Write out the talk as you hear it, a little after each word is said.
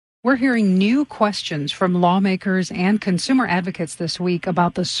We're hearing new questions from lawmakers and consumer advocates this week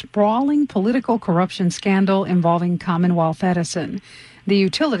about the sprawling political corruption scandal involving Commonwealth Edison. The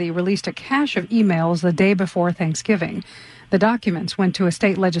utility released a cache of emails the day before Thanksgiving. The documents went to a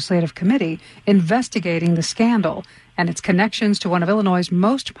state legislative committee investigating the scandal and its connections to one of Illinois'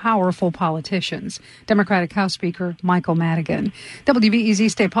 most powerful politicians, Democratic House Speaker Michael Madigan.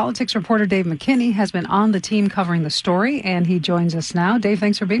 WBEZ state politics reporter Dave McKinney has been on the team covering the story, and he joins us now. Dave,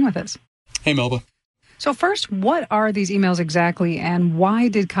 thanks for being with us. Hey, Melba. So first, what are these emails exactly, and why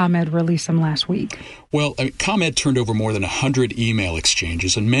did ComEd release them last week? Well, ComEd turned over more than 100 email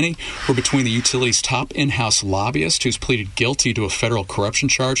exchanges, and many were between the utility's top in-house lobbyist, who's pleaded guilty to a federal corruption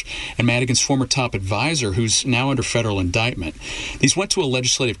charge, and Madigan's former top advisor, who's now under federal indictment. These went to a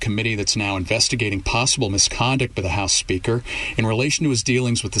legislative committee that's now investigating possible misconduct by the House Speaker in relation to his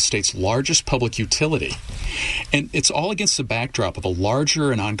dealings with the state's largest public utility. And it's all against the backdrop of a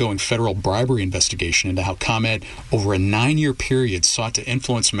larger and ongoing federal bribery investigation into how ComEd, over a 9-year period, sought to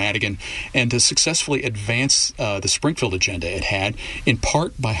influence Madigan and to successfully advance the Springfield agenda it had, in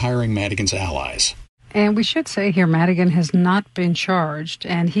part by hiring Madigan's allies. And we should say here, Madigan has not been charged,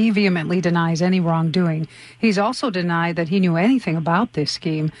 and he vehemently denies any wrongdoing. He's also denied that he knew anything about this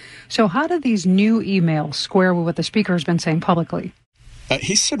scheme. So how do these new emails square with what the Speaker has been saying publicly?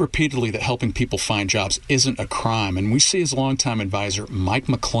 He said repeatedly that helping people find jobs isn't a crime, and we see his longtime advisor, Mike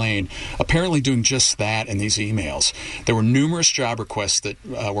McLean, apparently doing just that in these emails. There were numerous job requests that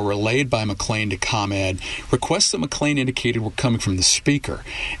were relayed by McLean to ComEd, requests that McLean indicated were coming from the Speaker,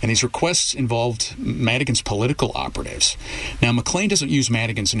 and these requests involved Madigan's political operatives. Now, McLean doesn't use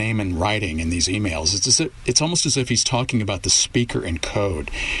Madigan's name in writing in these emails. It's almost as if he's talking about the Speaker in code.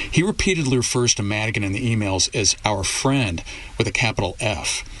 He repeatedly refers to Madigan in the emails as our friend with a capital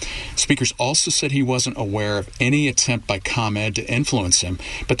F. Speakers also said he wasn't aware of any attempt by ComEd to influence him,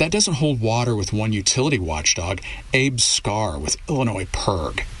 but that doesn't hold water with one utility watchdog, Abe Scar with Illinois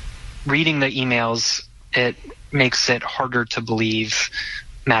PERG. Reading the emails, it makes it harder to believe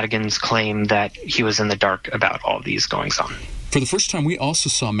Madigan's claim that he was in the dark about all these goings-on. For the first time, we also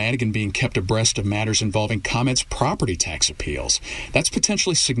saw Madigan being kept abreast of matters involving ComEd's property tax appeals. That's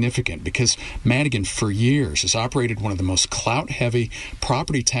potentially significant because Madigan, for years, has operated one of the most clout-heavy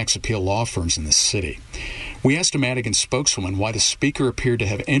property tax appeal law firms in the city. We asked a Madigan spokeswoman why the Speaker appeared to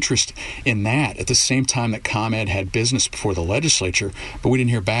have interest in that at the same time that ComEd had business before the legislature, but we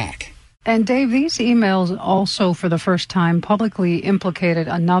didn't hear back. And Dave, these emails also for the first time publicly implicated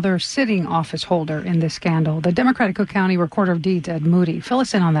another sitting office holder in this scandal, the Democratic Cook County Recorder of Deeds, Ed Moody. Fill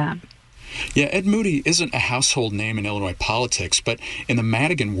us in on that. Yeah, Ed Moody isn't a household name in Illinois politics, but in the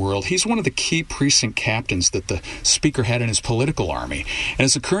Madigan world, he's one of the key precinct captains that the Speaker had in his political army. And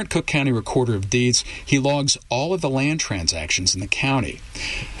as the current Cook County Recorder of Deeds, he logs all of the land transactions in the county.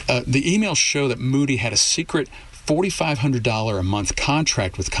 The emails show that Moody had a secret $4,500 a month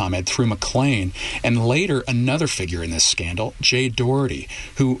contract with ComEd through McLean, and later another figure in this scandal, Jay Doherty,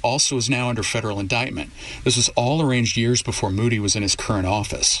 who also is now under federal indictment. This was all arranged years before Moody was in his current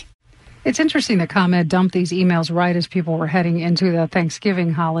office. It's interesting that ComEd dumped these emails right as people were heading into the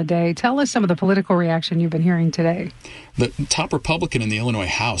Thanksgiving holiday. Tell us some of the political reaction you've been hearing today. The top Republican in the Illinois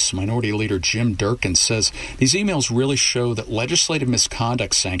House, Minority Leader Jim Durkin, says these emails really show that legislative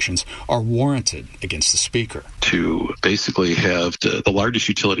misconduct sanctions are warranted against the Speaker. To basically have the largest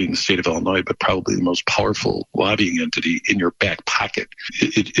utility in the state of Illinois, but probably the most powerful lobbying entity in your back pocket,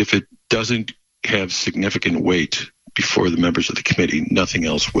 if it doesn't have significant weight before the members of the committee, nothing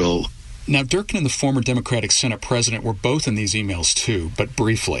else will. Now, Durkin and the former Democratic Senate president were both in these emails, too, but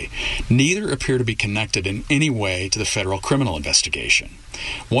briefly. Neither appear to be connected in any way to the federal criminal investigation.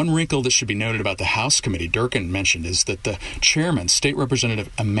 One wrinkle that should be noted about the House committee Durkin mentioned is that the chairman, State Representative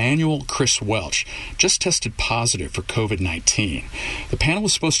Emanuel Chris Welch, just tested positive for COVID-19. The panel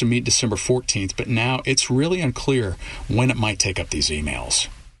was supposed to meet December 14th, but now it's really unclear when it might take up these emails.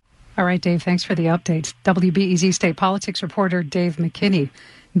 All right, Dave, thanks for the updates. WBEZ state politics reporter Dave McKinney.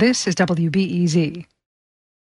 This is WBEZ.